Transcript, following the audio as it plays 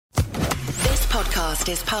Podcast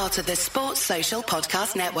is part of the Sports Social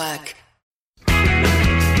Podcast Network.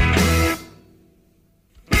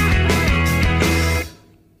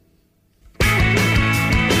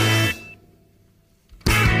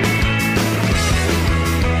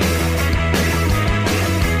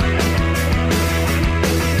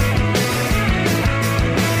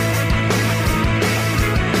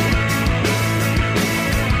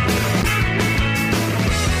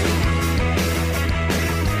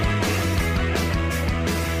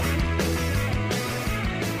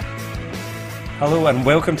 Hello and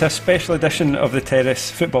welcome to a special edition of the Terrace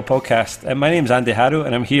Football Podcast. My name's Andy Harrow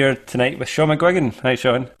and I'm here tonight with Sean McGuigan. Hi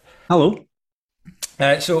Sean. Hello.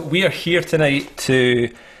 So we are here tonight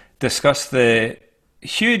to discuss the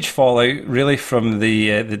huge fallout really from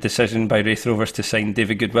the decision by Raith Rovers to sign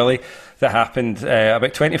David Goodwillie that happened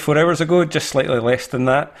about 24 hours ago, just slightly less than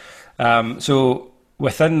that. So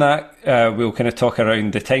within that we'll kind of talk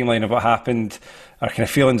around the timeline of what happened, our kind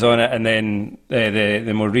of feelings on it, and then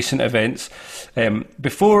the more recent events.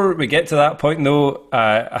 Before we get to that point though,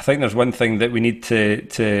 I think there's one thing that we need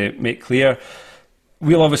to make clear.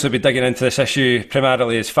 We'll obviously be digging into this issue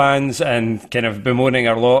primarily as fans and kind of bemoaning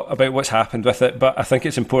our lot about what's happened with it, but I think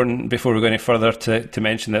it's important before we go any further to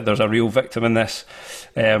mention that there's a real victim in this.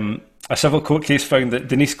 A civil court case found that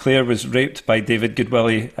Denise Clare was raped by David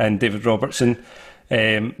Goodwillie and David Robertson.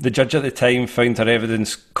 The judge at the time found her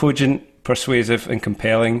evidence cogent, persuasive and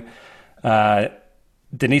compelling.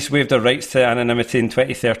 Denise waived her rights to anonymity in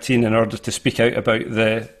 2013 in order to speak out about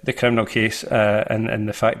the criminal case and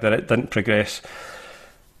the fact that it didn't progress.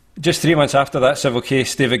 Just 3 months after that civil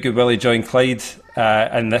case, David Goodwillie joined Clyde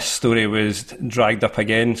and this story was dragged up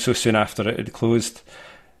again so soon after it had closed.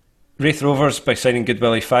 Raith Rovers, by signing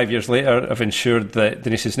Goodwillie 5 years later, have ensured that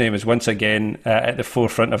Denise's name is once again at the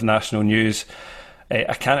forefront of national news.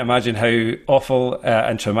 I can't imagine how awful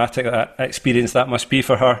and traumatic that experience that must be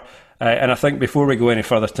for her. And I think before we go any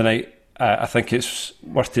further tonight, I think it's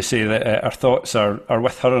worth to say that our thoughts are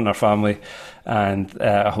with her and her family, and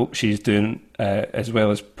I hope she's doing as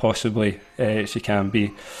well as possibly she can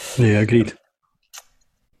be. Yeah, agreed.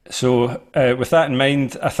 So with that in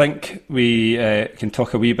mind, I think we can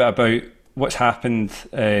talk a wee bit about what's happened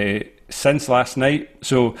since last night.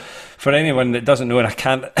 So for anyone that doesn't know, and I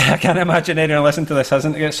can't imagine anyone listening to this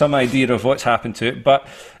hasn't got some idea of what's happened to it, but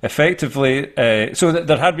effectively so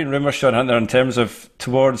there had been rumours, Sean Hunter, in terms of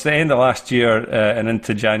towards the end of last year and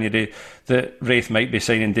into January that Raith might be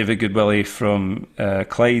signing David Goodwillie from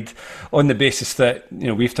Clyde on the basis that, you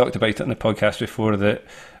know, we've talked about it in the podcast before, that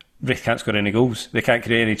Raith can't score any goals. They can't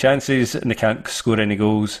create any chances and they can't score any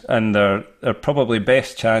goals, and their probably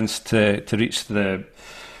best chance to reach the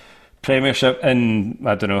Premiership in,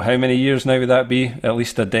 I don't know, how many years now would that be? At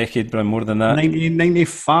least a decade, but more than that.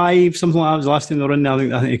 1995, something like that was the last time they were in there.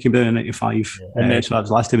 I think it came down in 95. Yeah. So that was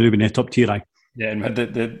the last time they were in the top tier. Yeah, and we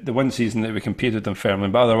had the one season that we competed with them firmly,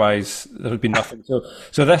 but otherwise there had been nothing.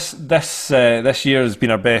 So this year has been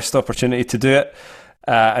our best opportunity to do it.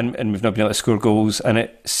 And we've not been able to score goals, and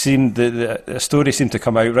it seemed that the story seemed to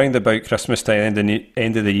come out round about Christmas time,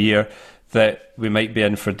 end of the year, that we might be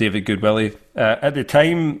in for David Goodwillie. At the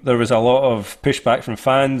time, there was a lot of pushback from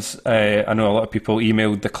fans. I know a lot of people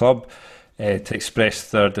emailed the club to express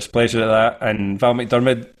their displeasure at that, and Val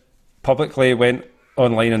McDermott publicly went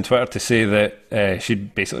online on Twitter to say that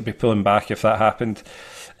she'd basically be pulling back if that happened.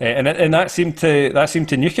 And that seemed to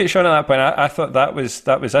nuke it, Sean, at that point. I thought that was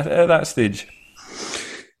it at that stage.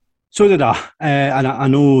 So did I. And I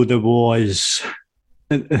know there was,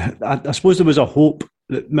 I suppose there was a hope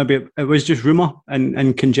that maybe it was just rumour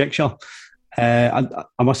and conjecture. I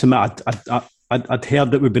must admit, I'd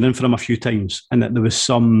heard that we'd been in for him a few times and that there was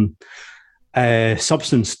some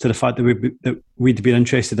substance to the fact that we'd been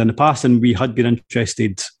interested in the past, and we had been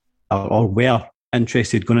interested or were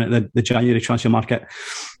interested going into the January transfer market.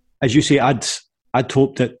 As you say, I'd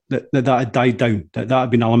hoped that had died down, that had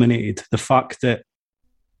been eliminated. The fact that,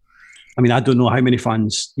 I mean, I don't know how many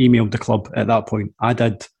fans emailed the club at that point. I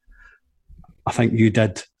did. I think you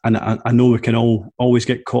did. And I know we can always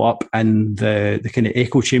get caught up in the kind of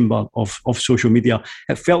echo chamber of social media.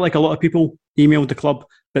 It felt like a lot of people emailed the club,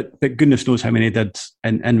 but goodness knows how many did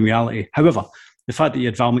in reality. However, the fact that you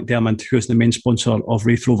had Val McDermott, who is the main sponsor of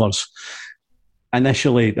Raith Rovers,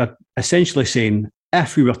 initially essentially saying,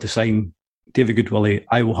 if we were to sign David Goodwillie,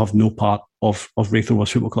 I will have no part of Raith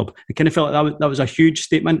Rovers Football Club. It kind of felt like that was a huge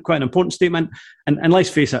statement, quite an important statement. And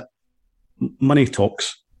let's face it, money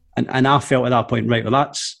talks. And I felt at that point, right,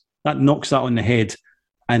 well, that knocks that on the head,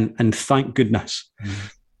 and thank goodness. Mm-hmm.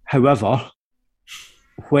 However,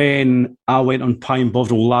 when I went on Pine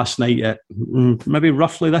Bovril last night at maybe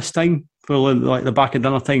roughly this time, probably like the back of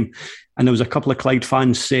dinner time, and there was a couple of Clyde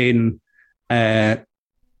fans saying,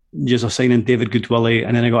 "You're signing David Goodwillie,"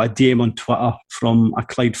 and then I got a DM on Twitter from a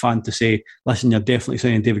Clyde fan to say, "Listen, you're definitely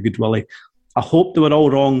signing David Goodwillie." I hope they were all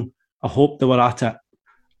wrong. I hope they were at it.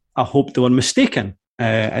 I hope they were mistaken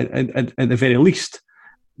at the very least.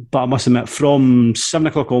 But I must admit, from 7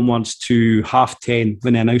 o'clock onwards to 10:30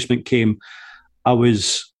 when the announcement came, I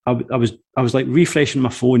was like refreshing my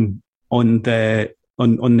phone on the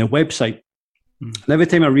website. And every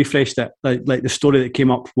time I refreshed it, like the story that came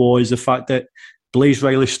up was the fact that Blaise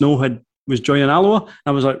Riley-Snow was joining Alloa.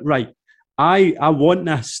 I was like, right, I want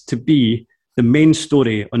this to be the main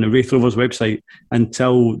story on the Raith Rovers website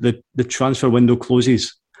until the transfer window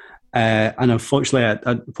closes. And unfortunately, at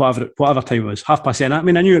whatever time it was, 10:30. I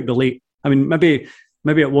mean, I knew it'd be late. I mean, maybe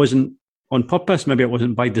it wasn't on purpose. Maybe it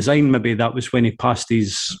wasn't by design. Maybe that was when he passed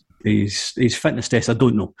his fitness test. I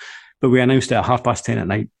don't know. But we announced it at 10:30 at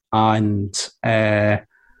night, and I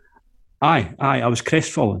was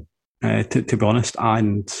crestfallen, to be honest.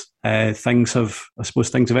 And things have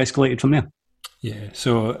escalated from there. Yeah,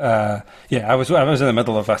 so I was in the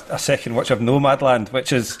middle of a second watch of Nomadland,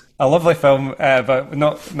 which is a lovely film, but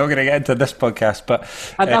not going to get into this podcast. But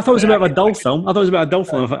I thought it was a bit of a dull film.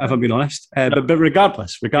 If I'm being honest. But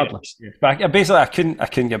regardless. Yeah. But basically, I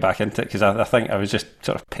couldn't get back into it because I think I was just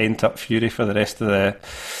sort of pent up fury for the rest of the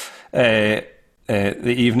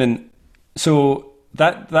evening. So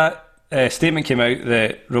that statement came out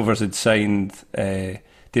that Rovers had signed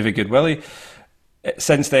David Goodwillie.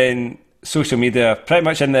 Since then, social media, pretty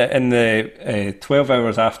much in the 12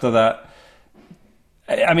 hours after that.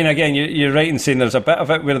 I mean, again, you're right in saying there's a bit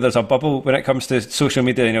of it where there's a bubble when it comes to social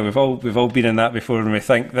media. You know, we've all been in that before, and we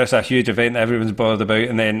think there's a huge event that everyone's bothered about,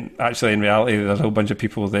 and then actually in reality there's a whole bunch of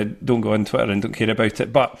people that don't go on Twitter and don't care about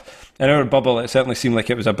it. But in our bubble, it certainly seemed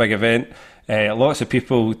like it was a big event. Lots of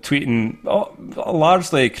people tweeting,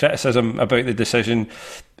 largely criticism about the decision.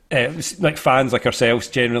 Like fans like ourselves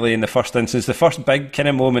generally in the first instance. The first big kind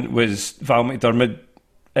of moment was Val McDermott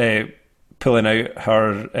pulling out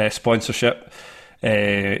her sponsorship.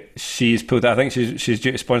 She's pulled out. I think she's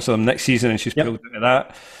due to sponsor them next season, and she's pulled out of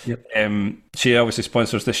that. Yep. She obviously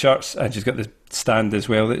sponsors the shirts, and she's got the stand as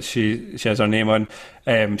well that she has her name on.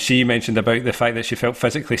 She mentioned about the fact that she felt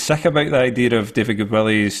physically sick about the idea of David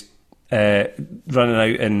Goodwillie's running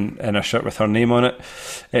out in a shirt with her name on it.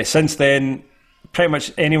 Since then, pretty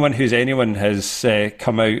much anyone who's anyone has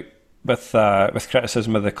come out with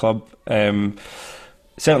criticism of the club.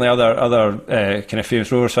 Certainly other kind of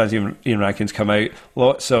famous Rovers fans, Ian Rankin's come out.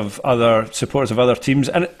 Lots of other supporters of other teams.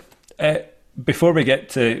 And before we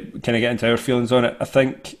get into our feelings on it, I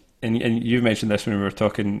think, and you've mentioned this when we were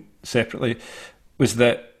talking separately, was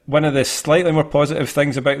that one of the slightly more positive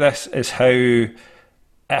things about this is how it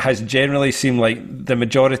has generally seemed like the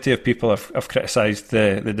majority of people have criticised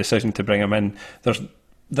the decision to bring him in.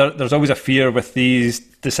 There's always a fear with these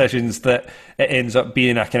decisions that it ends up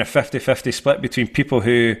being a kind of 50-50 split between people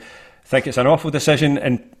who think it's an awful decision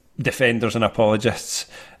and defenders and apologists,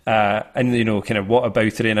 and kind of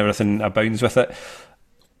whataboutery and everything abounds with it.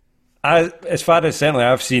 As far as certainly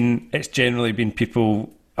I've seen, it's generally been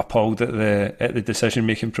people appalled at the decision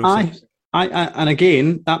making process. And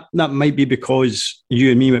again, that might be because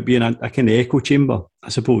you and me might be in a kind of echo chamber, I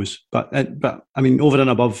suppose. But I mean, over and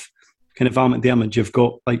above kind of Val McDermott, you've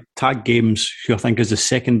got like Tag Games, who I think is the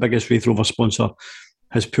second biggest Raith Rovers sponsor,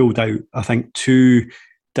 has pulled out. I think 2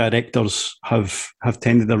 directors have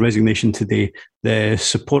tendered their resignation today. The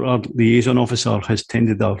supporter liaison officer has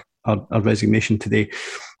tendered their resignation today.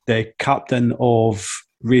 The captain of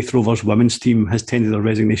Raith Rovers women's team has tendered their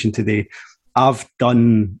resignation today. I've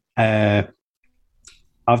done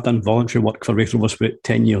voluntary work for Raith Rovers for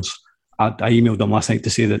 10 years. I emailed them last night to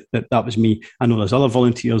say that was me. I know there's other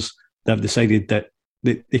volunteers that have decided that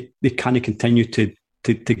they can't continue to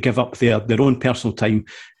give up their own personal time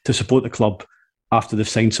to support the club after they've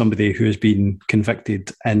signed somebody who has been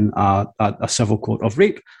convicted in a civil court of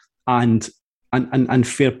rape, and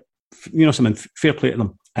fair, fair play to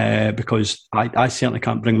them, because I certainly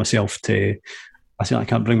can't bring myself to. I certainly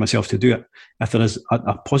can't bring myself to do it. If there is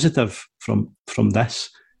a positive from this,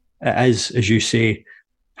 it is, as you say,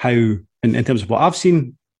 how in terms of what I've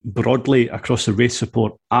seen broadly across the Raith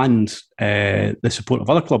support and the support of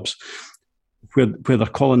other clubs, where they're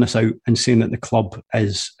calling this out and saying that the club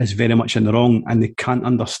is very much in the wrong and they can't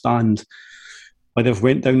understand why they've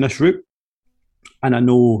went down this route. And I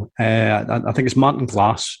know, I think it's Martin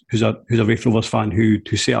Glass, who's a Raith Rovers fan, who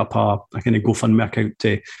set up a kind of GoFundMe account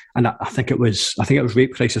and I think it was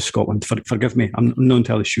Rape Crisis Scotland. Forgive me, I'm not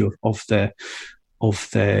entirely sure of the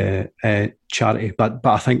charity, but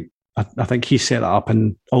I think I think he set that up,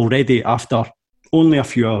 and already after only a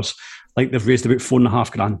few hours, like they've raised about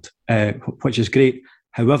 $4,500, which is great.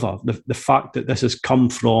 However, the fact that this has come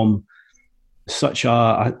from such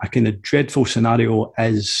a kind of dreadful scenario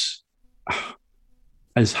is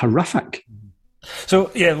horrific.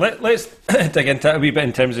 So yeah, let's dig into it a wee bit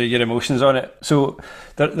in terms of your emotions on it. So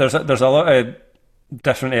there's a lot of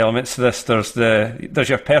different elements to this. There's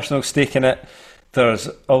your personal stake in it. There's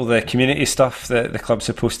all the community stuff that the club's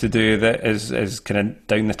supposed to do that is kind of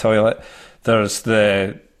down the toilet. There's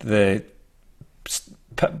the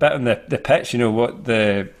bit on the pitch,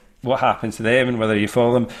 what happens to them and whether you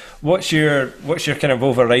follow them. What's your kind of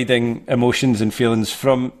overriding emotions and feelings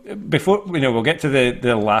from before? We'll get to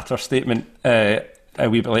the latter statement a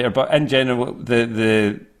wee bit later. But in general,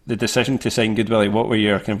 the decision to sign Goodwillie, what were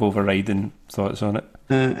your kind of overriding thoughts on it?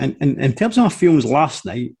 And in terms of my feelings last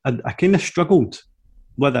night, I kind of struggled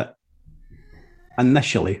with it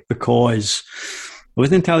initially because I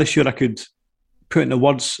wasn't entirely sure I could put into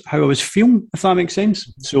words how I was feeling, if that makes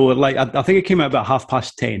sense. So, like, I think it came out about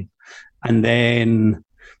 10:30, and then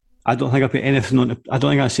I don't think I put anything on. I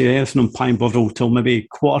don't think I said anything on Pine Bovril till maybe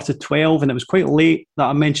 11:45, and it was quite late that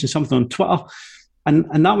I mentioned something on Twitter.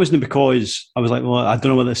 And that wasn't because I was like, well, I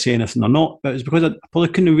don't know whether to say anything or not, but it was because I probably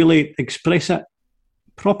couldn't really express it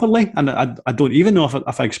properly, and I don't even know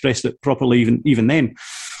if I expressed it properly even then.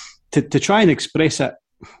 To try and express it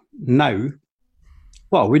now,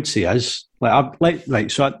 what I would say is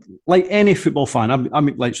like any football fan, I've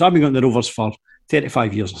been going to the Rovers for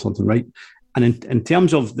 35 years or something, right? And in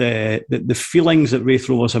terms of the feelings that Raith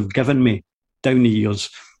Rovers have given me down the years,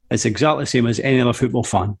 it's exactly the same as any other football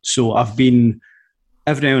fan. So I've been,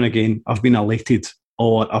 every now and again, I've been elated,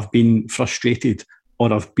 or I've been frustrated,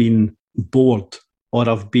 or I've been bored, or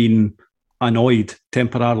I've been annoyed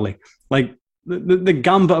temporarily. Like the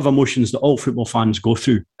gambit of emotions that all football fans go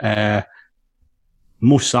through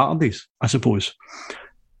most Saturdays, I suppose.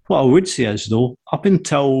 What I would say is, though, up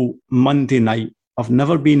until Monday night, I've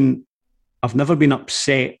never been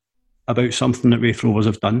upset about something that Raith Rovers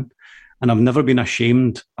have done, and I've never been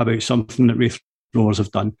ashamed about something that Raith Rovers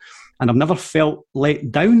have done, and I've never felt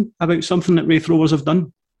let down about something that Raith Rovers have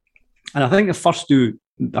done. And I think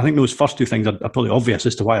those first two things are probably obvious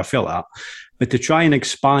as to why I felt that. But to try and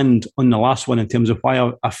expand on the last one in terms of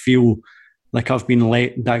why I feel like I've been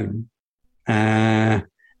let down,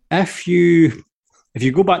 if you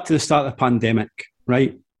go back to the start of the pandemic,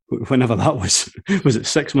 right, whenever that was it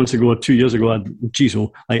 6 months ago or 2 years ago? Geez,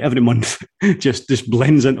 like every month just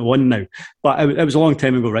blends into one now. But it was a long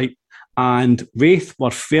time ago, right? And Raith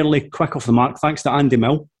were fairly quick off the mark, thanks to Andy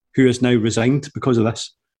Mill, who has now resigned because of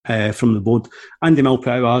this from the board. Andy Mill put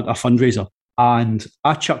out a fundraiser, and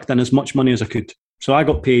I chucked in as much money as I could. So I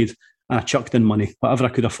got paid, and I chucked in money, whatever I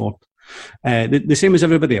could afford. The same as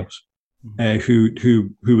everybody else who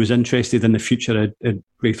was interested in the future at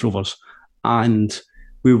Raith Rovers. And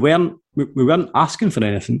we weren't asking for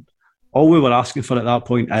anything. All we were asking for at that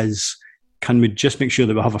point is, can we just make sure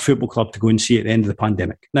that we have a football club to go and see at the end of the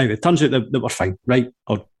pandemic? Now, it turns out that we're fine, right?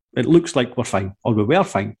 Or it looks like we're fine, or we were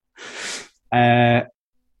fine. And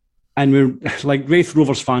we're like, Raith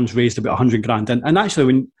Rovers fans raised about $100,000. And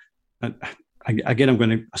actually,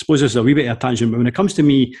 again, I suppose this is a wee bit of a tangent, but when it comes to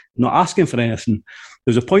me not asking for anything,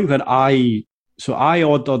 there's a point where I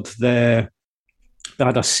ordered they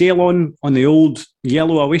had a sale on the old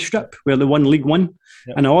yellow away strip where they won League One.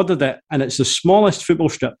 Yep. And I ordered it, and it's the smallest football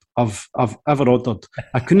strip I've ever ordered.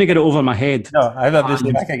 I couldn't get it over my head. No, I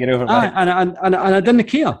can't get it over my head. And I didn't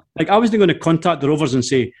care. Like, I wasn't going to contact the Rovers and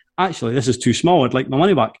say, actually, this is too small, I'd like my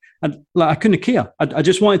money back. And I couldn't care. I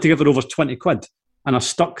just wanted to give the Rovers 20 quid. And I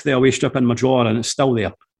stuck the away strip in my drawer, and it's still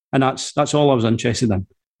there. And that's all I was interested in.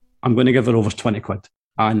 I'm going to give the Rovers 20 quid.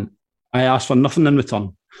 And I asked for nothing in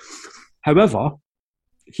return. However,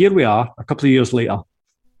 here we are a couple of years later,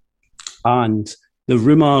 and the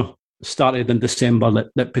rumour started in December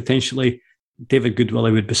that potentially David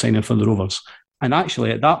Goodwillie would be signing for the Rovers. And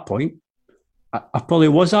actually, at that point, I probably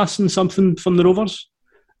was asking something from the Rovers.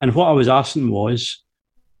 And what I was asking was,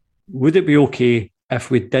 would it be okay if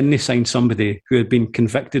we didn't sign somebody who had been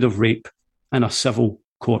convicted of rape in a civil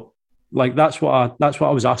court? Like, that's what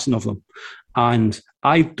I was asking of them. And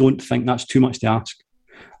I don't think that's too much to ask.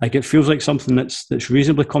 Like, it feels like something that's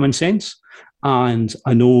reasonably common sense. And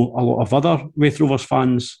I know a lot of other Raith Rovers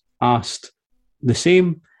fans asked the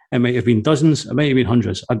same. It might have been dozens, it might have been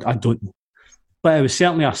hundreds. I don't know. But it was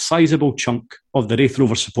certainly a sizable chunk of the Raith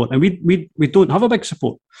Rovers support. And we don't have a big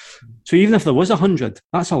support. So even if there was 100,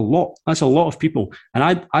 that's a lot. That's a lot of people.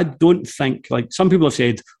 And I don't think, like some people have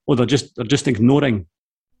said, they're just ignoring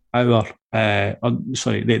our, they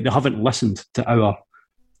haven't listened to our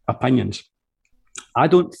opinions. I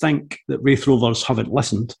don't think that Raith Rovers haven't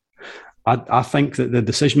listened. I think that the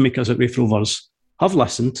decision makers at Raith Rovers have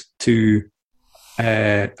listened to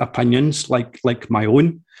opinions like my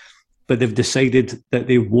own, but they've decided that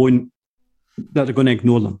they're going to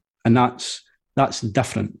ignore them, and that's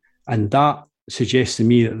different. And that suggests to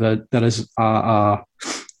me that there is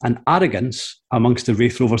an arrogance amongst the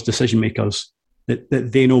Raith Rovers decision makers that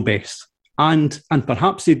they know best, and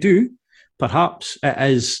perhaps they do. Perhaps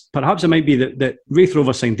it might be that Raith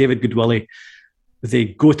Rovers signed David Goodwillie. They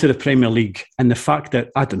go to the Premier League, and the fact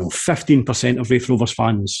that 15% of Raith Rovers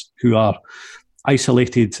fans who are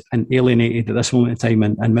isolated and alienated at this moment in time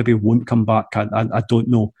and maybe won't come back, I don't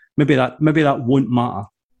know. Maybe that won't matter.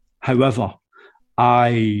 However,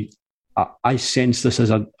 I sense this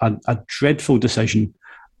as a dreadful decision,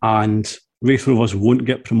 and Raith Rovers won't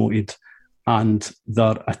get promoted, and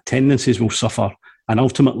their attendances will suffer, and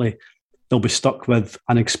ultimately they'll be stuck with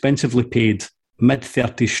an expensively paid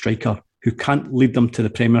mid-30s striker who can't lead them to the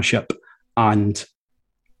Premiership, and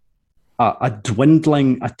a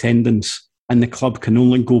dwindling attendance, and the club can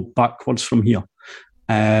only go backwards from here.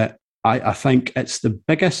 I think it's the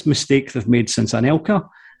biggest mistake they've made since Anelka,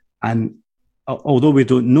 and although we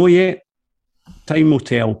don't know yet, time will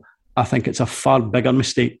tell. I think it's a far bigger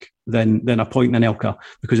mistake than appointing Anelka,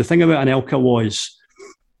 because the thing about Anelka was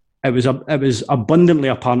it was abundantly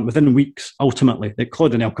apparent within weeks, ultimately, that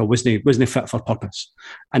Claude Anelka wasn't fit for purpose.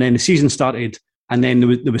 And then the season started, and then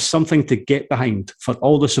there was something to get behind for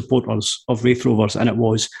all the supporters of Raith Rovers, and it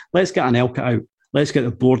was, let's get Anelka out, let's get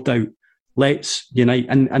the board out, let's unite.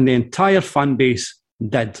 And the entire fan base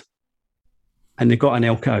did, and they got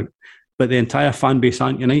Anelka out. But the entire fan base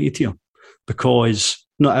aren't united here, because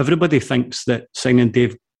not everybody thinks that signing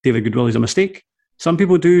David Goodwillie is a mistake. Some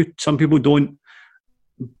people do, some people don't.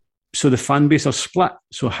 So the fan base are split.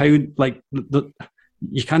 So how, you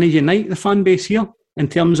can't unite the fan base here in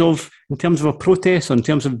terms of a protest or in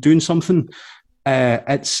terms of doing something.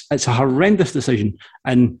 It's a horrendous decision,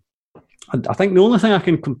 and I think the only thing I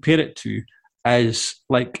can compare it to is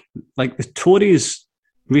like the Tories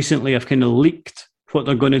recently have kind of leaked what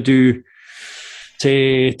they're going to do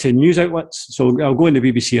to news outlets. So I'll go in the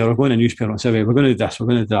BBC or I'll go in a newspaper and say, we're going to do this, we're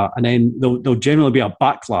going to do that. And then there'll generally be a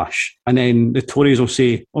backlash. And then the Tories will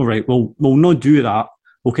say, all right, we'll not do that.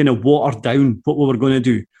 We'll kind of water down what we were going to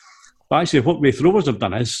do. But actually what Raith Rovers have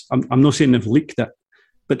done is, I'm not saying they've leaked it,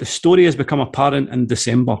 but the story has become apparent in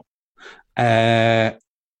December. There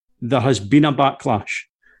has been a backlash.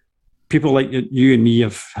 People like you and me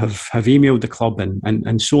have emailed the club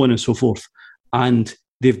and so on and so forth. And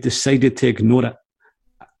they've decided to ignore it.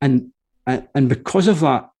 And because of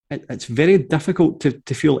that, it's very difficult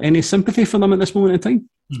to feel any sympathy for them at this moment in time.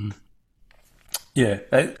 Mm-hmm. Yeah,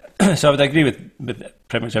 so I would agree with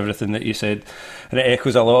pretty much everything that you said, and it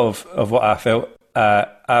echoes a lot of what I felt.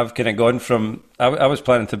 I've kind of gone from, I was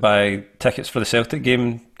planning to buy tickets for the Celtic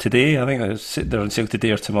game today. I think they're on sale today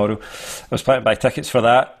or tomorrow. I was planning to buy tickets for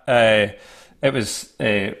that. It was...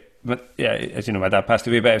 as you know, my dad passed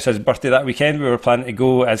away, but it was his birthday that weekend. We were planning to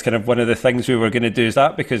go as kind of one of the things we were going to do is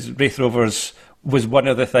that, because Raith Rovers was one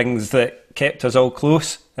of the things that kept us all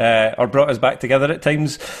close or brought us back together at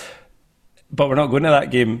times. But we're not going to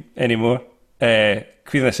that game anymore. Queen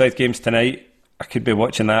of the South game's tonight. I could be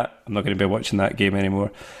watching that. I'm not going to be watching that game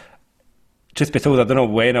anymore. Truth be told, I don't know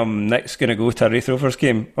when I'm next going to go to a Raith Rovers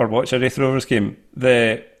game or watch a Raith Rovers game.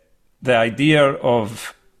 The idea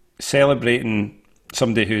of celebrating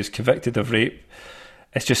somebody who's convicted of rape,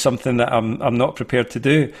 it's just something that I'm not prepared to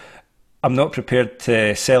do. I'm not prepared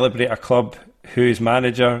to celebrate a club whose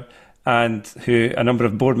manager and who a number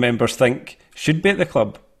of board members think should be at the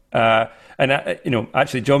club.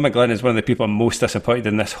 Actually, John McGlynn is one of the people I'm most disappointed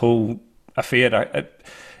in this whole affair.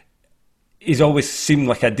 He's always seemed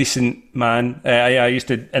like a decent man. I used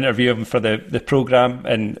to interview him for the programme,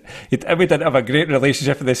 and we didn't have a great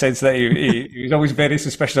relationship in the sense that he was always very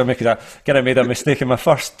suspicious of me because I kind of made a mistake in my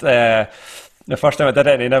the first time I did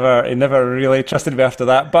it, and he never really trusted me after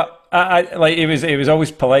that. But he was always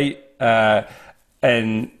polite,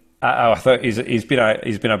 and I thought he's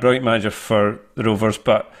been a brilliant manager for the Rovers,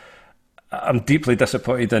 but I'm deeply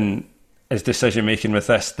disappointed in his decision making with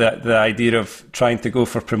this. That the idea of trying to go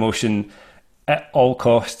for promotion at all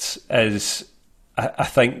costs is, I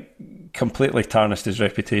think, completely tarnished his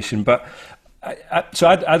reputation. But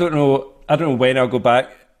I don't know when I'll go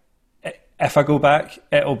back. If I go back,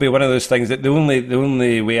 it'll be one of those things that the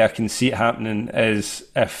only way I can see it happening is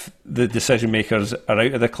if the decision makers are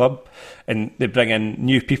out of the club and they bring in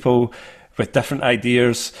new people with different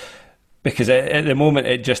ideas. Because at the moment,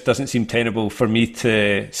 it just doesn't seem tenable for me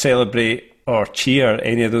to celebrate or cheer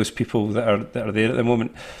any of those people that are there at the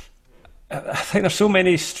moment. I think there's so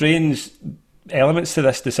many strange elements to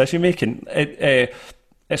this decision making.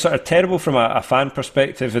 It's sort of terrible from a fan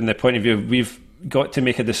perspective, in the point of view we've got to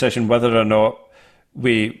make a decision whether or not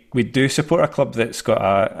we do support a club that's got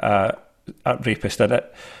a rapist in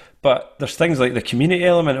it. But there's things like the community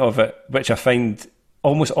element of it, which I find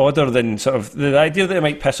almost odder than sort of the idea that it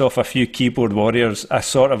might piss off a few keyboard warriors. I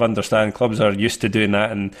sort of understand clubs are used to doing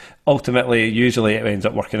that, and ultimately, usually it ends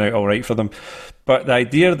up working out all right for them. But the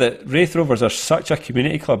idea that Raith Rovers are such a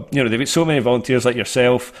community club, you know, they've got so many volunteers like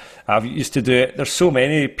yourself. I've used to do it. There's so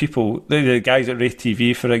many people, the guys at Raith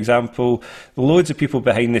TV, for example, loads of people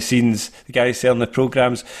behind the scenes, the guys selling the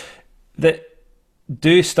programmes, that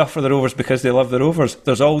do stuff for the Rovers because they love the Rovers.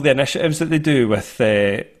 There's all the initiatives that they do with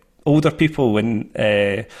older people and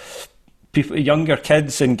people, younger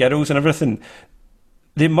kids and girls and everything.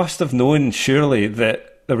 They must have known, surely,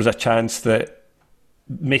 that there was a chance that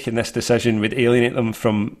making this decision would alienate them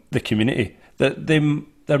from the community. That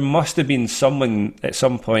there must have been someone at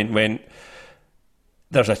some point went,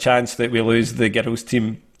 there's a chance that we lose the girls'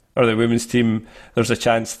 team or the women's team. There's a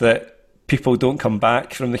chance that people don't come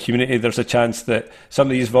back from the community. There's a chance that some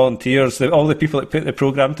of these volunteers, all the people that put the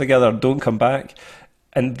programme together, don't come back.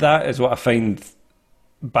 And that is what I find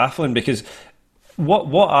baffling, because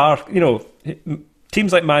what are, you know,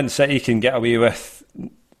 teams like Man City can get away with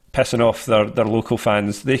pissing off their local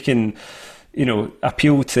fans. They can, you know,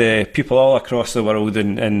 appeal to people all across the world,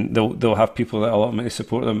 and they'll have people that ultimately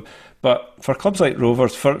support them. But for clubs like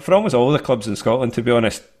Rovers, for almost all the clubs in Scotland, to be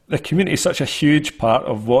honest, the community is such a huge part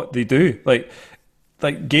of what they do. Like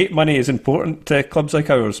gate money is important to clubs like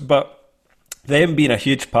ours, but them being a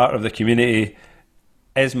huge part of the community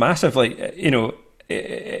is massive. Like, you know,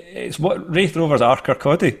 it's what Raith Rovers are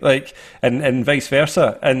Kirkcaldy, like, and vice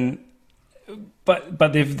versa. And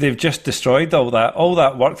but they've just destroyed all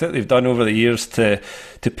that work that they've done over the years to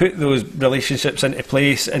put those relationships into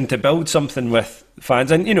place and to build something with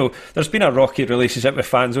fans. And, you know, there's been a rocky relationship with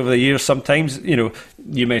fans over the years. Sometimes, you know,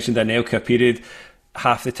 you mentioned an Elka period.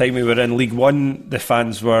 Half the time we were in League One, the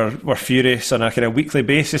fans were furious on a kind of weekly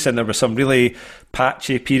basis, and there were some really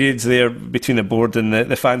patchy periods there between the board and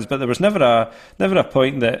the fans. But there was never a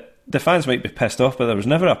point that the fans might be pissed off, but there was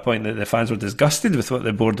never a point that the fans were disgusted with what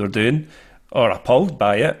the board were doing or appalled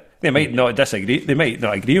by it. They might not disagree, they might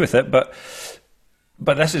not agree with it, but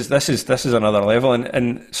this is another level.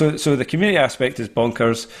 And so the community aspect is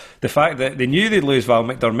bonkers. The fact that they knew they'd lose Val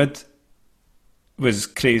McDermott was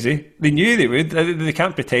crazy. They knew they would. They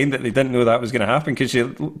can't pretend that they didn't know that was going to happen, because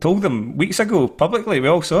you told them weeks ago publicly. We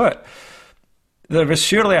all saw it. There was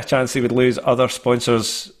surely a chance they would lose other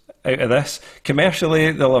sponsors out of this.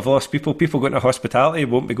 Commercially, they'll have lost people. People going to hospitality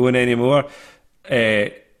won't be going anymore.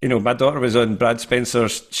 You know, my daughter was on Brad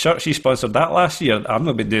Spencer's shirt. She sponsored that last year. I'm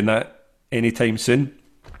not been doing that anytime soon.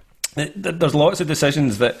 There's lots of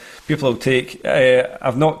decisions that people will take.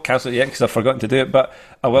 I've not cancelled it yet because I've forgotten to do it, but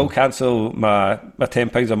I will cancel my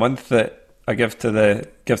 £10 a month that I give to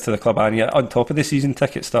the club annually, on top of the season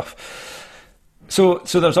ticket stuff. So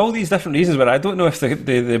there's all these different reasons where I don't know if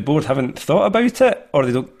the board haven't thought about it, or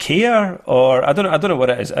they don't care, or I don't know what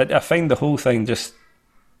it is. I find the whole thing just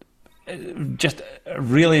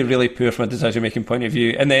really, really poor from a decision making point of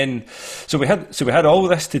view. And then so we had all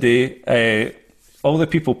this today. All the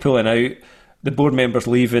people pulling out, the board members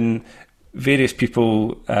leaving, various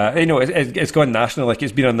people, you know, it's gone national. Like,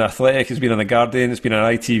 it's been on The Athletic, it's been on The Guardian, it's been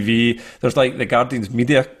on ITV. There's like the Guardian's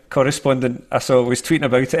media correspondent I saw was tweeting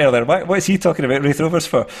about it earlier. What is he talking about Raith Rovers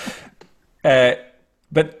for?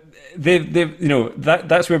 But they've you know,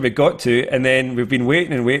 that's where we got to, and then we've been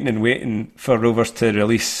waiting for Rovers to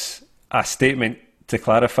release a statement to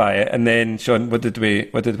clarify it. And then, Sean, what did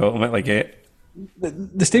we ultimately get?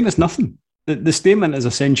 The statement's nothing. The statement is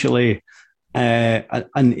essentially an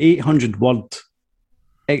 800-word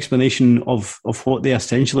explanation of what they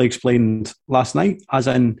essentially explained last night, as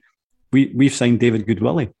in we've signed David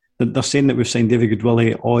Goodwillie. They're saying that we've signed David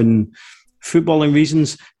Goodwillie on footballing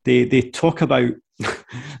reasons. They talk about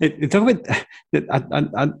I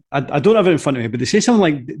don't have it in front of me, but they say something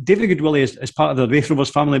like David Goodwillie is part of the Raith Rovers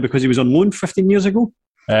family because he was on loan 15 years ago.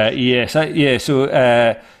 Yes.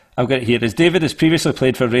 So I've got it here. As David has previously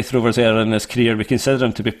played for Raith Rovers earlier in his career, we consider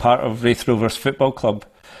him to be part of Raith Rovers Football Club.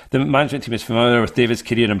 The management team is familiar with David's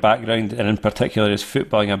career and background, and in particular his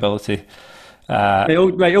footballing ability.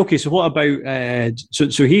 Right, okay. So what about...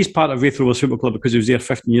 so he's part of Raith Rovers Football Club because he was there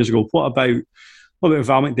 15 years ago. What about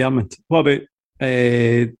Val McDermott? What about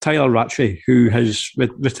Tyler Rattray, who has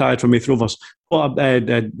retired from Raith Rovers? What about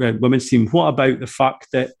the women's team? What about the fact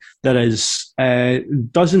that there is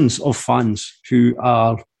dozens of fans who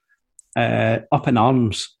are up in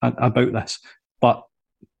arms about this, but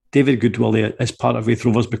David Goodwillie is part of Raith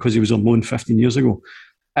Rovers because he was on loan 15 years ago.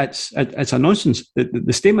 It's a nonsense.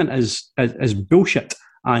 The statement is bullshit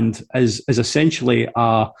and is essentially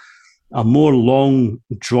a more long,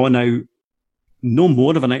 drawn out, no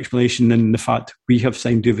more of an explanation than the fact we have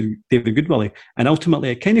signed David Goodwillie. And ultimately,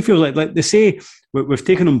 it kind of feels like they say we've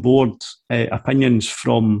taken on board opinions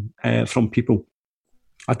from people.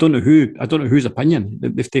 I don't know whose opinion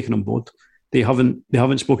they've taken on board. They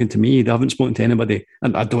haven't spoken to me. They haven't spoken to anybody,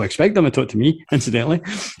 and I don't expect them to talk to me, incidentally.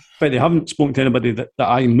 But they haven't spoken to anybody that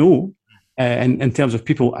I know in terms of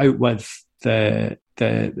people out with the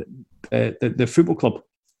football club.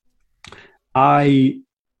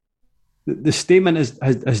 The statement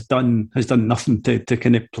has done nothing to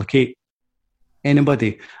kind of placate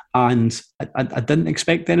anybody, and I didn't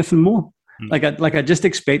expect anything more. I just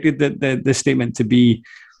expected the statement to be,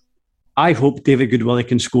 I hope David Goodwillie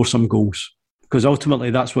can score some goals, because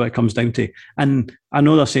ultimately that's what it comes down to. And I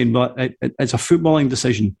know they're saying, but it's a footballing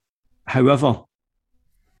decision. However,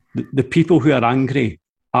 the people who are angry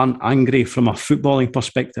aren't angry from a footballing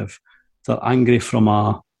perspective. They're angry from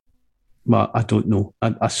a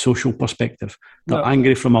social perspective. They're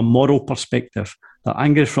angry from a moral perspective. They're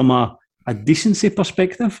angry from a decency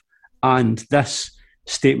perspective. And this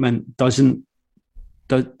statement doesn't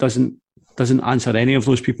answer any of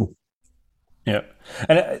those people. Yeah,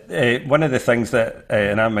 and one of the things that,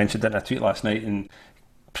 and I mentioned it in a tweet last night, and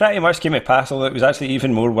pretty much came to pass, although it was actually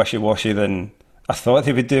even more wishy-washy than I thought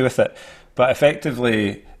they would do with it. But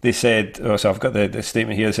effectively, they said, so I've got the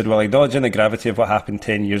statement here, they said, well, acknowledging the gravity of what happened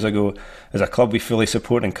 10 years ago, as a club we fully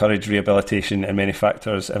support and encourage rehabilitation, and many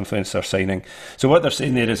factors influence our signing. So what they're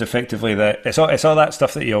saying there is effectively that it's all that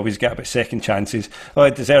stuff that you always get about second chances. Oh,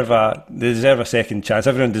 they deserve a second chance.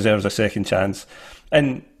 Everyone deserves a second chance.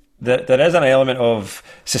 And there is an element of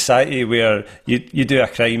society where you do a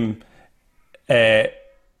crime,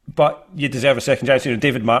 but you deserve a second chance.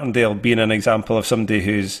 David Martindale being an example of somebody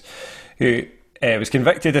who was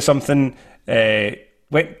convicted of something,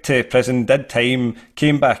 went to prison, did time,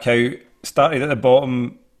 came back out, started at the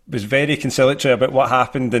bottom, was very conciliatory about what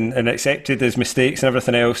happened and accepted his mistakes and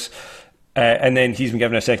everything else, and then he's been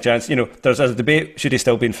given a second chance. There's a debate, should he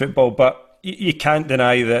still be in football, but you can't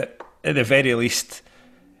deny that at the very least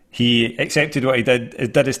he accepted what he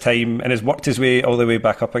did his time, and has worked his way all the way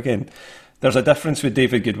back up again. There's a difference with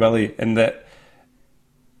David Goodwillie in that,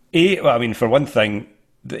 for one thing,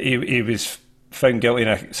 he was found guilty in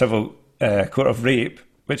a civil court of rape,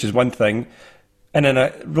 which is one thing. And in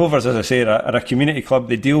Rovers, as I say, are a community club.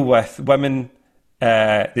 They deal with women,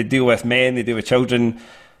 they deal with men, they deal with children.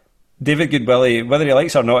 David Goodwillie, whether he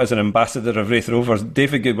likes or not as an ambassador of Raith Rovers,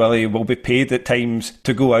 David Goodwillie will be paid at times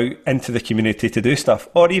to go out into the community to do stuff.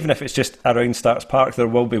 Or even if it's just around Starks Park, there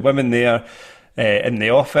will be women there in the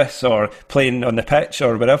office or playing on the pitch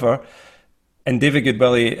or wherever. And David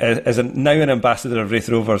Goodwillie is now an ambassador of Raith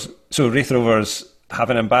Rovers. So Raith Rovers have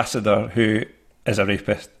an ambassador who is a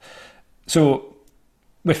rapist. So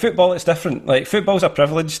with football, it's different. Like, football's a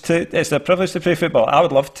privilege it's a privilege to play football. I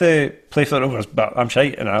would love to play for the Rovers, but I'm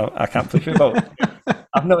shite and I can't play football.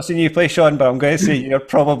 I've not seen you play, Sean, but I'm going to say you're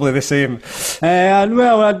probably the same. I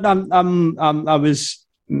was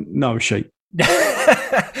shite.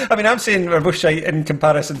 I'm saying we're both shite in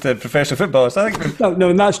comparison to professional footballers. I think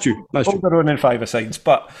no, that's true. That's true. Their own in five-a-sides,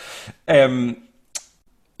 but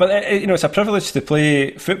it's a privilege to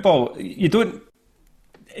play football. You don't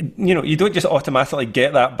just automatically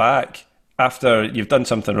get that back after you've done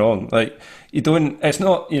something wrong. Like, you don't. It's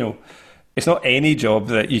not any job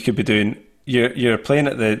that you could be doing. You're playing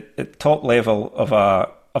at the top level of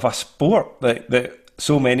a sport that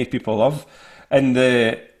so many people love, and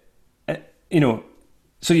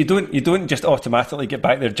so you don't just automatically get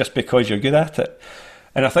back there just because you're good at it.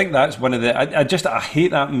 And I think that's one of the. I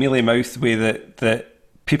hate that mealy mouth way that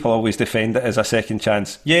people always defend it as a second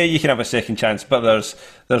chance. Yeah, you can have a second chance, but there's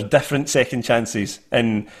different second chances,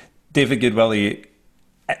 and David Goodwillie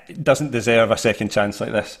doesn't deserve a second chance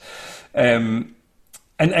like this. And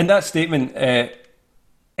that statement,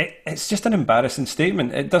 it's just an embarrassing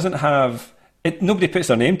statement. It doesn't have it. Nobody puts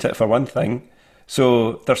their name to it, for one thing.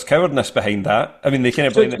 So there's cowardice behind that. I mean, they kind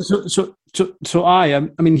of blame it.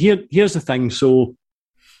 Here's the thing. So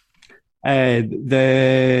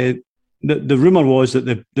the rumour was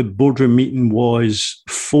that the boardroom meeting was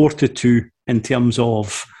 4-2 in terms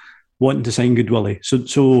of wanting to sign Goodwillie.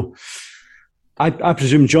 So I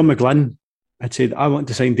presume John McGlynn had said, I want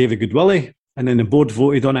to sign David Goodwillie, and then the board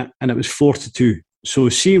voted on it, and it was 4-2. So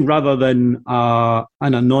see, rather than an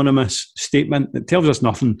anonymous statement that tells us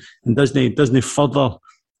nothing and doesn't further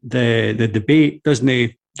the debate,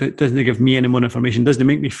 doesn't give me any more information, doesn't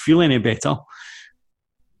make me feel any better,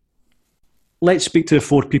 let's speak to the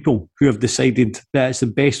 4 people who have decided that it's the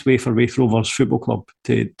best way for Raith Rovers Football Club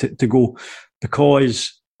to go,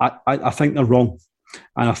 because I think they're wrong,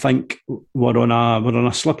 and I think we're on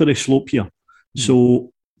a slippery slope here.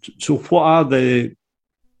 So what are the?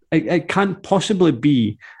 It can't possibly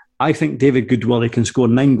be. I think David Goodwillie can score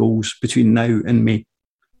 9 goals between now and May.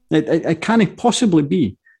 It can't possibly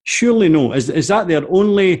be. Surely no. Is that their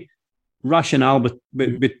only rationale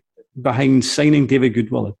behind signing David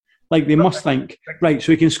Goodwillie? Like, they must think, right,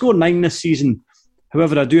 so he can score 9 this season.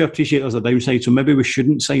 However, I do appreciate there's a downside, so maybe we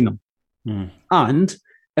shouldn't sign him. And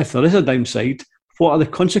if there is a downside, what are the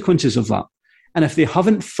consequences of that? And if they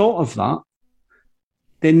haven't thought of that,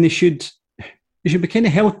 then they should be kind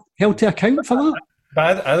of held to account for that.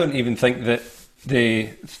 But I don't even think that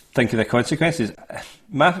they think of the consequences.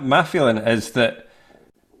 My feeling is that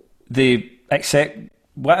they accept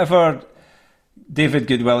whatever David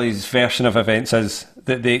Goodwillie's version of events is,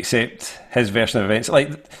 that they accept his version of events.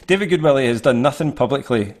 Like, David Goodwillie has done nothing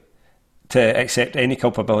publicly to accept any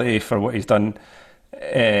culpability for what he's done.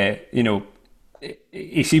 He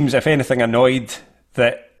seems, if anything, annoyed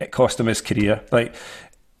that it cost him his career. Like,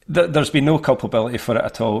 there's been no culpability for it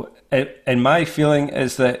at all. And my feeling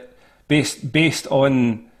is that based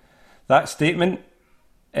on that statement,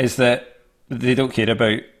 is that they don't care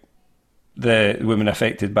about the women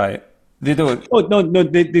affected by it. They don't. Oh no,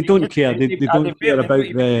 they don't care. They don't care about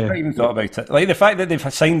the. Not even thought about it. Like, the fact that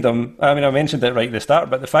they've signed them. I mean, I mentioned it right at the start,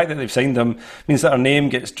 but the fact that they've signed them means that our name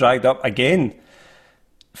gets dragged up again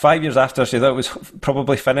 5 years after. So that it was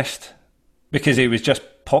probably finished, because he was just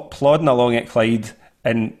plodding along at Clyde,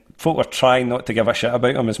 and folk were trying not to give a shit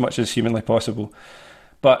about him as much as humanly possible.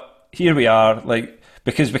 But here we are, like,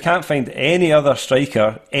 because we can't find any other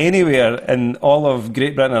striker anywhere in all of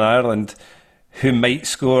Great Britain and Ireland who might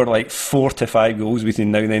score like 4 to 5 goals between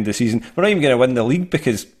now and the end of the season. We're not even going to win the league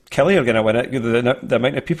because Kelly are going to win it, the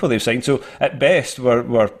amount of people they've signed. So at best,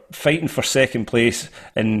 we're fighting for second place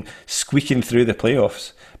and squeaking through the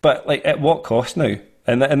playoffs. But, like, at what cost now?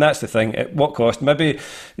 And that's the thing. At what cost? Maybe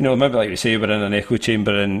like you say, we're in an echo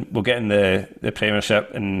chamber and we'll get in the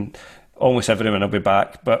Premiership and almost everyone will be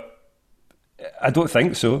back. But I don't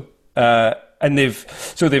think so. And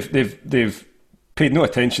they've paid no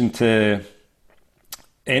attention to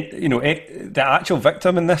the actual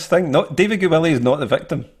victim in this thing. Not David Goodwillie is not the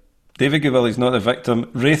victim. David Goodwillie is not the victim.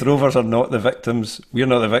 Raith Rovers are not the victims. We're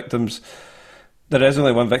not the victims. There is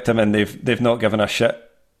only one victim, and they've not given a shit.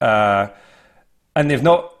 And they've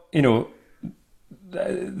not,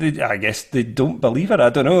 I guess they don't believe it. I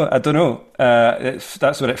don't know.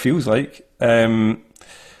 That's what it feels like.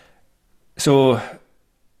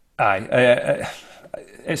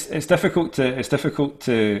 It's difficult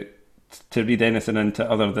to read anything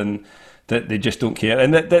into other than that they just don't care,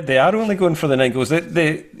 and that they are only going for the 9 goals.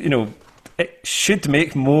 It should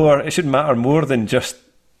matter more than just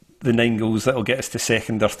the 9 goals that'll get us to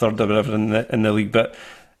second or third or whatever in the league. But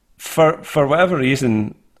for whatever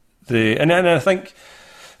reason, and I think,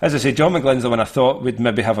 as I say, John McGlynn's the one I thought would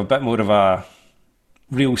maybe have a bit more of a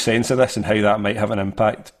real sense of this and how that might have an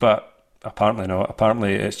impact. But apparently not.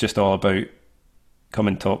 Apparently it's just all about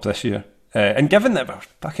coming top this year. And given that we're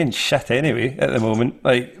fucking shit anyway at the moment,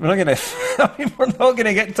 like, we're not going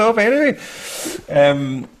to get top anyway.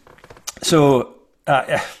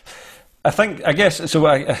 I guess we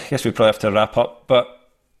probably have to wrap up, but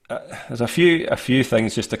there's a few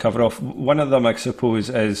things just to cover off. One of them, I suppose,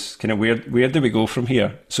 is kind of where do we go from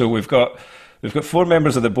here? So we've got 4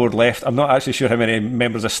 members of the board left. I'm not actually sure how many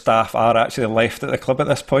members of staff are actually left at the club at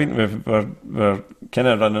this point. We're kind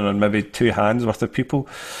of running on maybe 2 hands worth of people.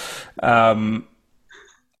 And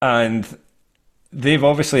they've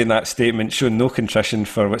obviously in that statement shown no contrition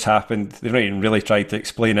for what's happened. They've not even really tried to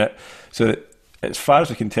explain it. So as far as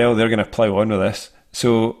we can tell, they're going to plough on with this.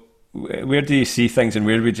 So where do you see things, and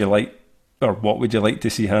where would you like, or what would you like to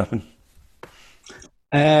see happen?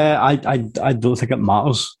 I don't think it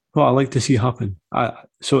matters what I like to see happen.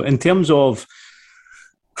 So in terms of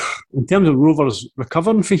Rovers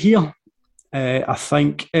recovering for here, I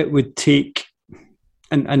think it would take,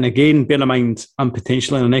 and again, bear in mind, I'm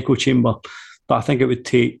potentially in an echo chamber, but I think it would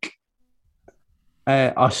take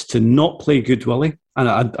us to not play Goodwillie, and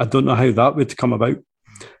I don't know how that would come about.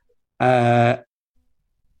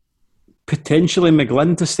 Potentially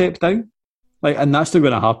McGlynn to step down, and that's not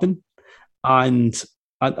going to happen. And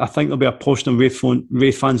I think there'll be a portion of Raith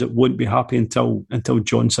fans that won't be happy until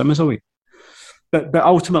John Sim is away. But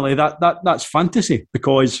ultimately, that's fantasy,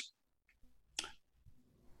 because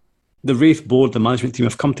the Raith board, the management team,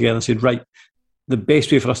 have come together and said, right, the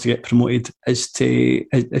best way for us to get promoted is to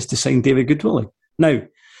sign David Goodwillie. Now,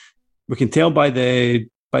 we can tell by the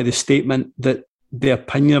by the statement that the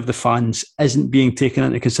opinion of the fans isn't being taken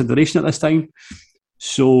into consideration at this time.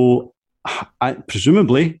 So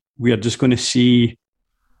presumably we are just going to see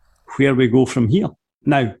where we go from here.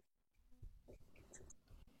 Now,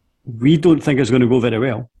 we don't think it's going to go very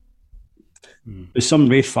well. But some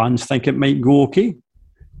Raith fans think it might go okay.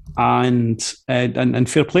 And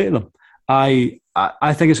fair play to them. I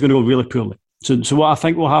think it's going to go really poorly. So what I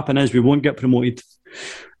think will happen is we won't get promoted.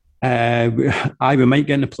 We might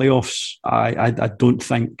get in the playoffs. I don't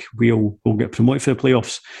think we'll get promoted for the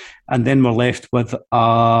playoffs, and then we're left with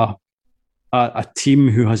a team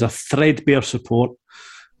who has a threadbare support,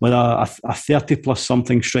 with a 30+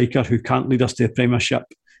 something striker who can't lead us to the Premiership.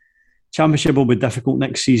 Championship will be difficult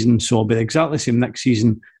next season, so it'll be exactly the same next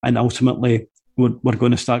season, and ultimately we're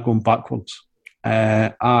going to start going backwards.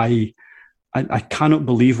 I cannot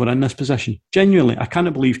believe we're in this position. Genuinely, I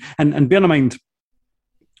cannot believe. And bear in mind,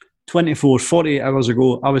 24, 48 hours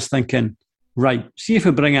ago, I was thinking, right, see if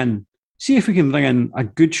we can bring in a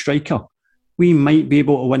good striker, we might be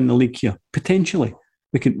able to win the league here. Potentially.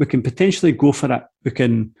 We can potentially go for it. We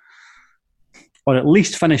can, or at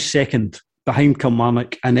least finish second behind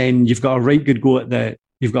Kilmarnock, and then you've got a right good go at the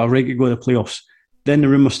playoffs. Then the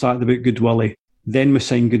rumours started about Goodwillie. Then we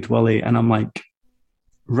signed Goodwillie, and I'm like,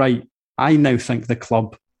 right, I now think the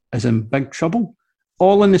club is in big trouble.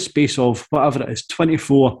 All in the space of whatever it is,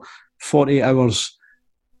 24, 48 hours.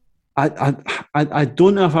 I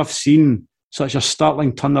don't know if I've seen such a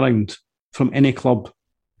startling turnaround from any club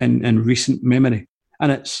in recent memory.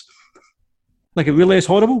 And it's like, it really is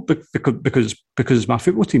horrible because it's my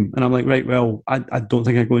football team. And I'm like, right, well, I don't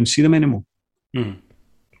think I go and see them anymore. And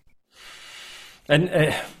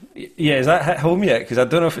has that hit home yet? Because I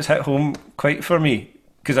don't know if it's hit home quite for me.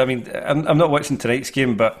 Because I mean, I'm not watching tonight's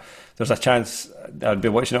game, but there's a chance I'd be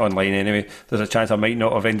watching it online anyway. There's a chance I might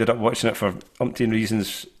not have ended up watching it for umpteen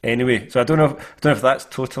reasons anyway. So I don't know if that's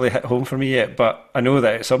totally hit home for me yet. But I know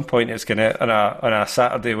that at some point it's gonna on a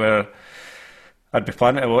Saturday where I'd be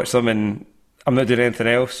planning to watch them, and I'm not doing anything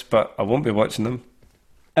else, but I won't be watching them.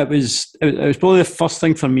 It was probably the first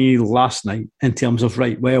thing for me last night in terms of,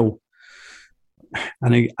 right, well,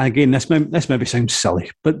 and again, this maybe sounds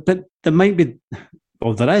silly, but there might be.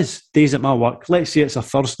 Well, there is days at my work. Let's say it's a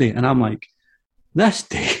Thursday, and I'm like, this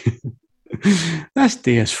day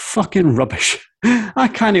is fucking rubbish. I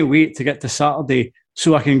can't wait to get to Saturday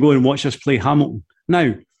so I can go and watch us play Hamilton.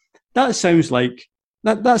 Now, that sounds like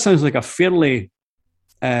a fairly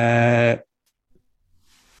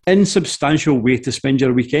insubstantial way to spend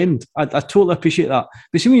your weekend. I totally appreciate that.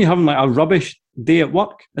 But see, when you're having like a rubbish day at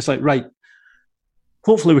work, it's like, right,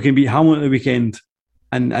 hopefully we can beat Hamilton at the weekend.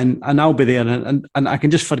 And I'll be there, and I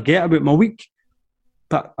can just forget about my week.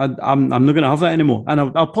 But I'm not going to have that anymore. And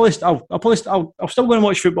I'll still go and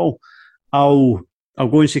watch football. I'll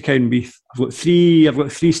go and see Cowdenbeath. I've got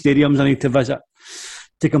three stadiums I need to visit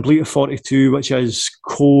to complete a 42, which is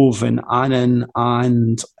Cove and Annan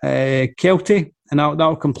and Kelty, and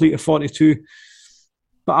that'll complete a 42.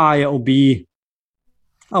 But I'll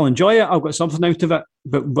enjoy it. I'll get something out of it.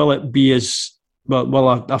 But will it be as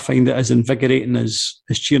well, I find it as invigorating as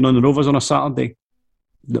cheering on the Rovers on a Saturday?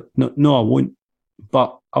 No, I won't.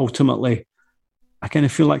 But ultimately, I kind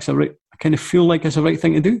of feel like it's a right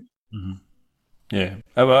thing to do. Mm-hmm. Yeah,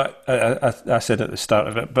 well, I said at the start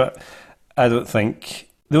of it, but I don't think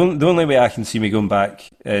the only way I can see me going back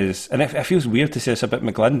is, and it feels weird to say this about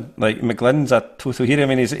McGlynn. Like, McGlynn's a total hero. I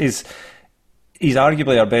mean, he's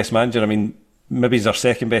arguably our best manager. I mean, maybe he's our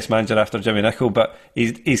second best manager after Jimmy Nicholl, but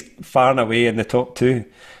he's far and away in the top two.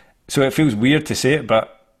 So it feels weird to say it,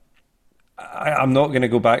 but I'm not going to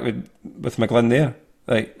go back with McGlynn there.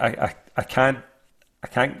 Like, I can't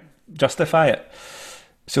justify it.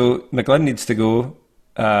 So McGlynn needs to go.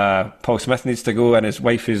 Paul Smith needs to go, and his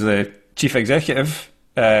wife, who's the chief executive,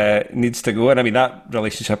 needs to go. And I mean, that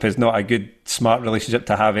relationship is not a good, smart relationship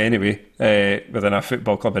to have anyway within a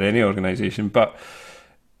football club or any organisation. But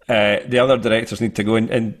the other directors need to go,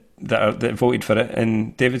 and that voted for it,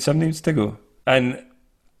 and David Sim needs to go. And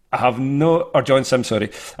John Sim,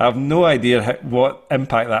 sorry. I have no idea what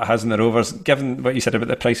impact that has on the Rovers, given what you said about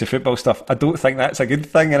the price of football stuff. I don't think that's a good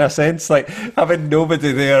thing in a sense, like having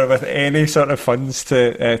nobody there with any sort of funds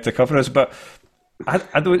to cover us. But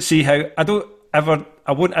I don't see how. I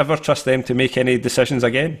won't ever trust them to make any decisions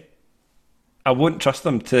again. I won't trust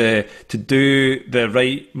them to do the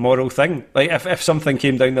right moral thing. Like, if something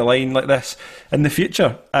came down the line like this in the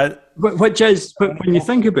future. But when you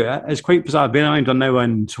think about it, it's quite bizarre. Bear in mind, we're now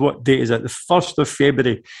on, what date is it? The 1st of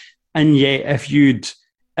February. And yet, if you'd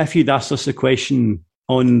asked us the question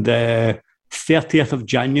on the 30th of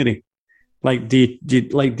January, Like, do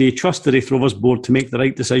you trust the Raith Rovers board to make the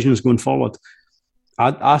right decisions going forward?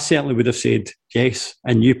 I certainly would have said yes,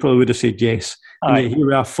 and you probably would have said yes. And yet here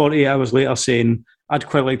we are 48 hours later saying, I'd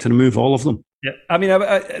quite like to remove all of them. Yeah, I mean,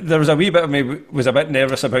 there was a wee bit of me was a bit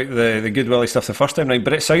nervous about the Goodwillie stuff the first time round,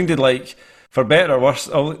 but it sounded like, for better or worse,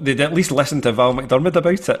 they'd at least listen to Val McDermott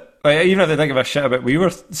about it. Like, even if they didn't give a shit about what we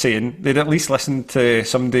were saying, they'd at least listen to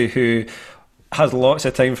somebody who has lots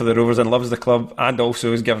of time for the Rovers and loves the club, and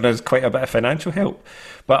also has given us quite a bit of financial help.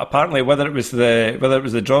 But apparently, whether it was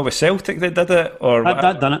the draw with Celtic that did it, or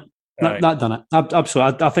that done it, that done it.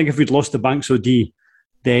 Absolutely, I think if we'd lost to Banks OD,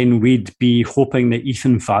 then we'd be hoping that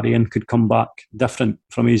Ethan Farian could come back different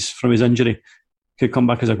from his injury, could come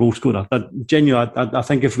back as a goal scorer. But genuinely, I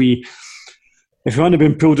think if we hadn't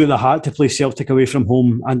been pulled out of the hat to play Celtic away from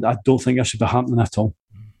home, and I don't think that should be happening at all.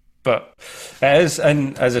 But it is,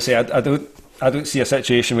 and as I say, I don't see a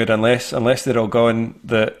situation where unless they're all gone,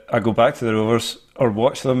 that I go back to the Rovers or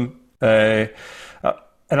watch them. In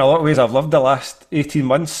a lot of ways, I've loved the last 18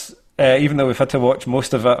 months, even though we've had to watch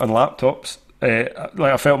most of it on laptops.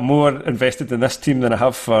 I felt more invested in this team than I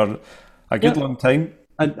have for a good long time.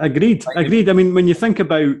 Agreed. I mean, when you think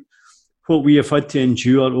about what we have had to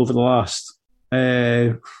endure over the last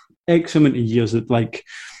X amount of years, like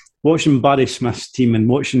watching Barry Smith's team and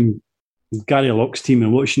watching Gary Locke's team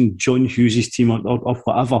and watching John Hughes' team or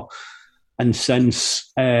whatever, and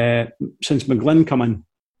since McGlynn come in,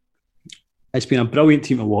 it's been a brilliant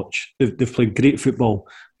team to watch. They've played great football.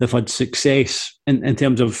 They've had success in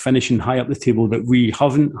terms of finishing high up the table that we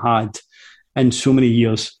haven't had in so many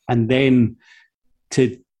years. And then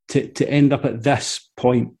to end up at this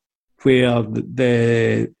point where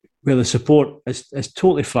the support is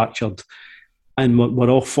totally fractured, and we're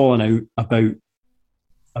all falling out about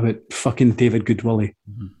fucking David Goodwillie,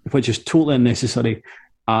 which is totally unnecessary,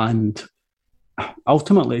 and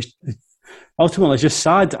ultimately it's just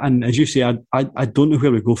sad. And as you say, I don't know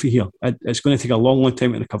where we go from here. It's going to take a long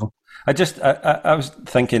time to recover. I was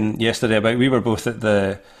thinking yesterday about, we were both at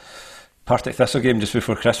the Partick Thistle game just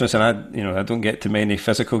before Christmas, and I don't get to many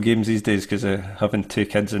physical games these days because of having two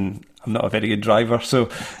kids, and I'm not a very good driver, so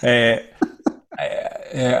I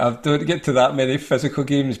don't get to that many physical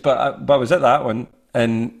games. But I was at that one,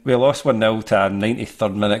 and we lost 1-0 to a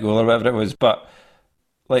 93rd minute goal or whatever it was. But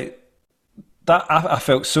like that, I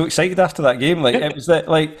felt so excited after that game. Like it was that,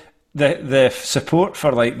 like the support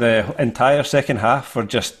for like the entire second half were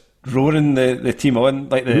just roaring the team on.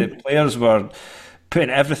 Like the players were putting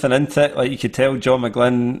everything into it. Like you could tell John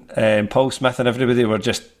McGlynn and Paul Smith and everybody were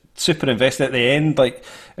just super invested at the end. Like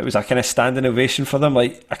it was a kind of standing ovation for them.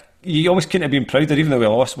 Like you almost couldn't have been prouder, even though we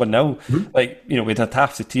lost 1-0. Like, we'd had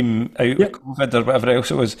half the team out with COVID or whatever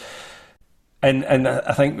else it was. And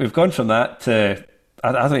I think we've gone from that to,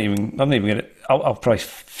 I'm not even going to, I'll probably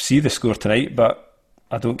see the score tonight, but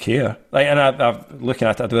I don't care. Like, and I'm looking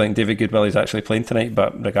at it, I don't think David Goodwillie is actually playing tonight,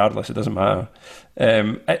 but regardless, it doesn't matter.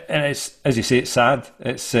 And it's, as you say, it's sad.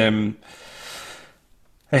 It's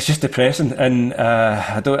just depressing, and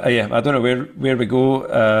I don't know where we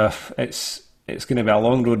go. It's going to be a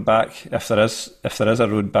long road back if there is a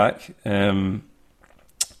road back.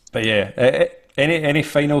 But yeah, any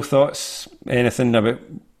final thoughts? Anything about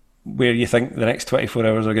where you think the next 24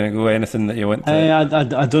 hours are going to go? Anything that you want to... I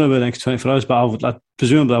don't know about the next 24 hours, but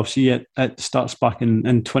presumably I'll see it starts back in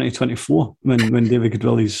 2024 when David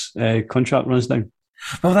Goodwillie's contract runs down.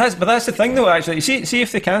 Well, that's the thing though, actually. See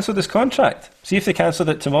if they cancelled this contract. See if they cancelled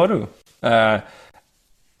it tomorrow. I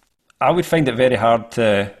would find it very hard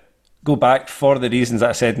to go back for the reasons that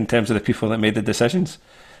I said in terms of the people that made the decisions.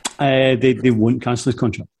 They won't cancel his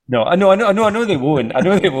contract. No, I know they won't. I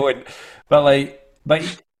know they won't. But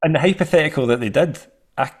in the hypothetical that they did,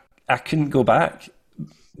 I couldn't go back.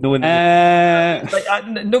 Knowing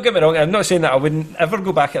don't get me wrong, I'm not saying that I wouldn't ever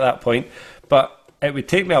go back at that point, but it would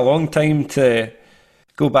take me a long time to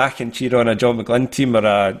go back and cheer on a John McGlynn team or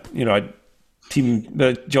a team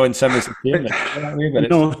with John Simmons.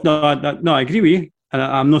 No, I agree with you. And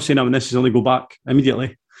I'm not saying I would necessarily go back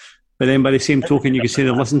immediately, but then by the same token, you could say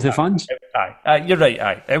they've listened to fans. You're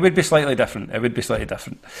right. It would be slightly different.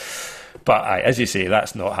 But as you say,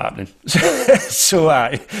 that's not happening. So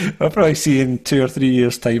we'll probably see in 2 or 3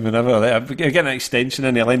 years' time, whenever I'll get an extension,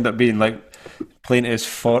 and he'll end up being like playing to his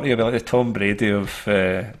 40. He'll be like the Tom Brady of.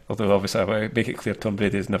 Although obviously, I want to make it clear, Tom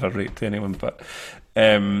Brady has never raped anyone. But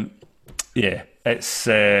it's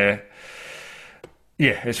very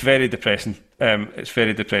depressing. It's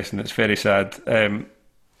very depressing. It's very sad.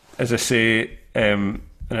 As I say, and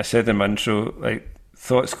I said in my intro, like,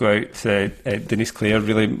 thoughts go out to Denise Clare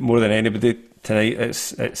really more than anybody tonight.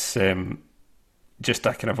 It's just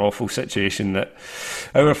a kind of awful situation that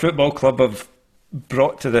our football club have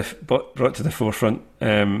brought to the forefront.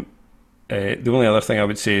 The only other thing I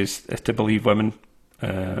would say is to believe women.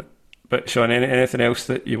 But Sean, anything else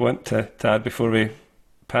that you want to add before we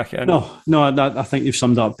pack it in? No, I think you've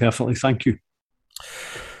summed it up perfectly. Thank you.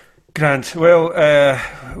 Grand. Well,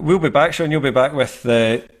 we'll be back, Sean. You'll be back with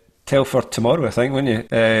Telford tomorrow, I think, won't you?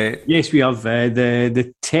 Yes, we have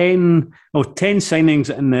the 10 signings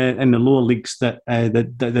in the lower leagues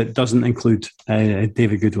that doesn't include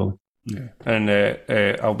David Goodwillie. Yeah. And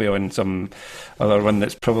I'll be on some other one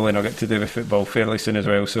that's probably not got to do with football fairly soon as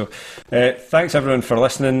well. So thanks everyone for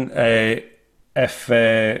listening.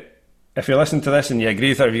 If you're listening to this and you agree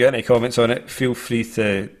with it, or if you got any comments on it, feel free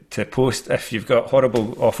to post. If you've got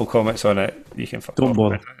horrible, awful comments on it, you can fuck off. Don't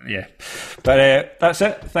bother. Yeah. But that's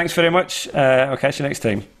it. Thanks very much. I'll catch you next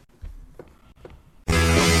time.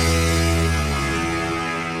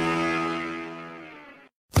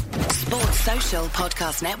 Sports Social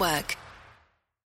Podcast Network.